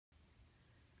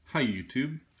Hi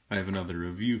YouTube, I have another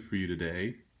review for you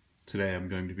today. Today I'm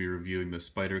going to be reviewing the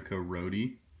Spyderco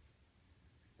Roadie.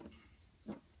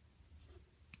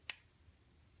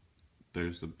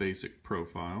 There's the basic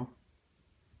profile.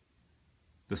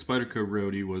 The Spyderco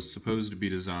Roadie was supposed to be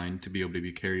designed to be able to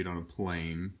be carried on a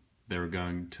plane. They were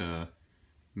going to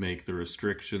make the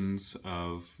restrictions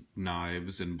of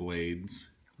knives and blades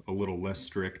a little less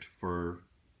strict for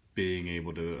being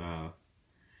able to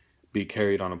be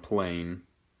carried on a plane.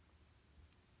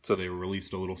 So they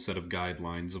released a little set of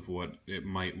guidelines of what it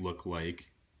might look like,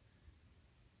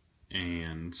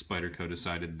 and Spyderco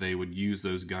decided they would use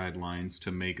those guidelines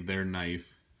to make their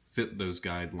knife fit those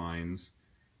guidelines,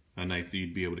 a knife that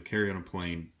you'd be able to carry on a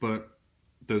plane. But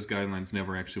those guidelines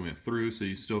never actually went through, so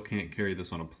you still can't carry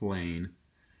this on a plane,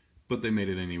 but they made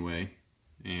it anyway,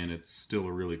 and it's still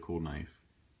a really cool knife.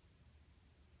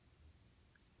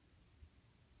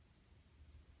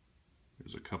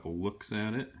 There's a couple looks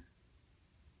at it.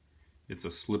 It's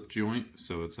a slip joint,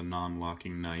 so it's a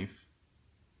non-locking knife.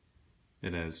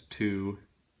 It has two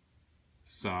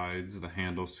sides, the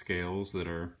handle scales that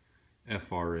are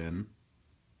FRN.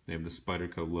 They have the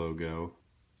Spyderco logo.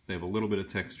 They have a little bit of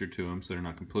texture to them, so they're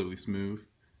not completely smooth,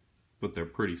 but they're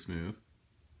pretty smooth.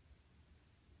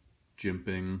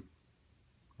 Jimping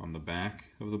on the back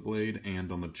of the blade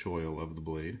and on the choil of the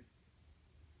blade.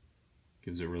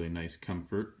 Gives it really nice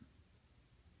comfort.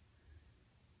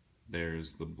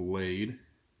 There's the blade.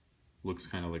 Looks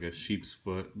kind of like a sheep's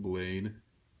foot blade.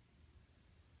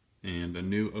 And a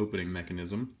new opening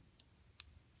mechanism.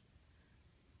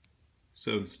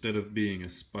 So instead of being a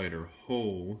spider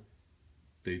hole,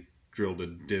 they drilled a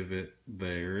divot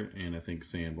there and I think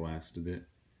sandblasted it.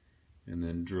 And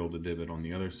then drilled a divot on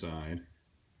the other side.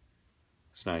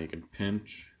 So now you can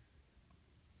pinch.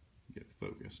 Get it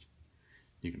focused.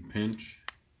 You can pinch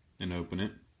and open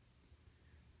it.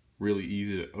 Really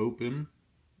easy to open,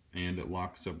 and it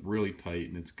locks up really tight,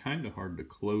 and it's kind of hard to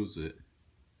close it.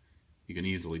 You can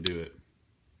easily do it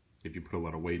if you put a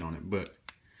lot of weight on it, but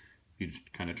you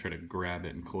just kind of try to grab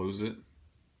it and close it.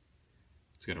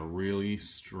 It's got a really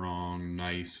strong,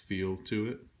 nice feel to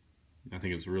it. I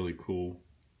think it's really cool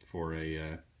for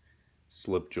a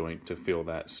slip joint to feel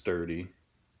that sturdy,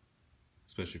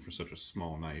 especially for such a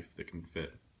small knife that can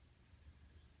fit.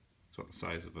 It's about the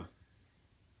size of a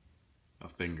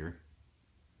finger.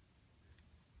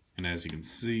 And as you can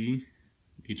see,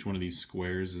 each one of these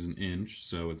squares is an inch,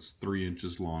 so it's 3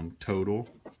 inches long total.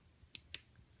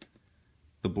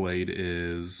 The blade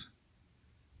is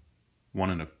 1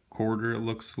 1/4, it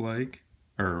looks like,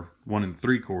 or 1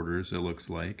 3/4 it looks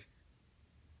like.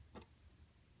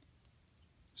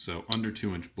 So under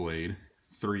 2-inch blade,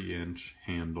 3-inch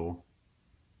handle.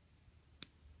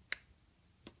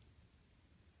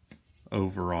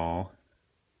 Overall,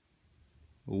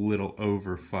 a little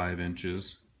over 5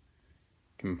 inches,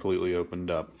 completely opened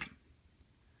up.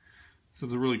 So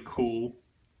it's a really cool,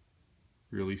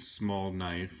 really small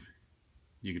knife.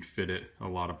 You could fit it a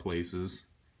lot of places,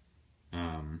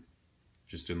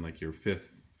 just in like your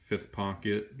fifth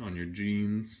pocket on your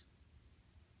jeans.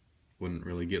 Wouldn't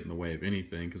really get in the way of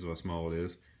anything because of how small it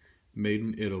is. Made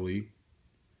in Italy.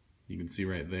 You can see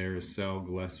right there is Sal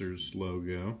Glesser's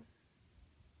logo.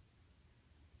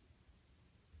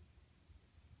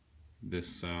 This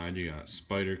side you got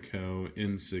Spyderco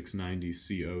N690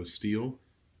 CO steel.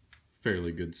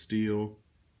 Fairly good steel.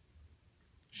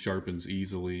 Sharpens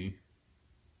easily.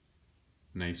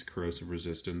 Nice corrosive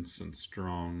resistance and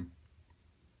strong.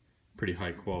 Pretty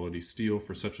high quality steel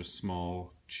for such a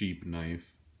small, cheap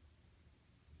knife.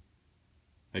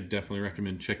 I definitely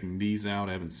recommend checking these out.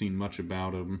 I haven't seen much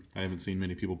about them. I haven't seen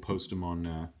many people post them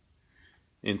on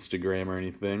Instagram or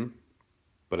anything.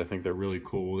 But I think they're really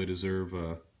cool. They deserve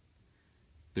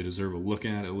a look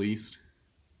at least.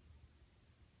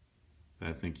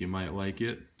 I think you might like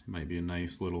it. It might be a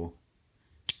nice little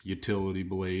utility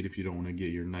blade if you don't want to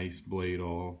get your nice blade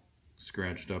all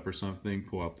scratched up or something.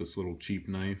 Pull out this little cheap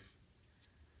knife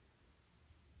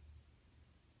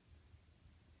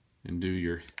and do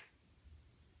your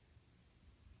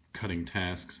cutting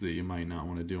tasks that you might not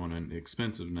want to do on an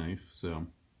expensive knife. So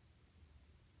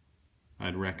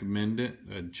I'd recommend it.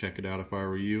 I'd check it out if I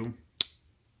were you.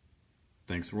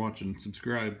 Thanks for watching.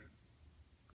 Subscribe.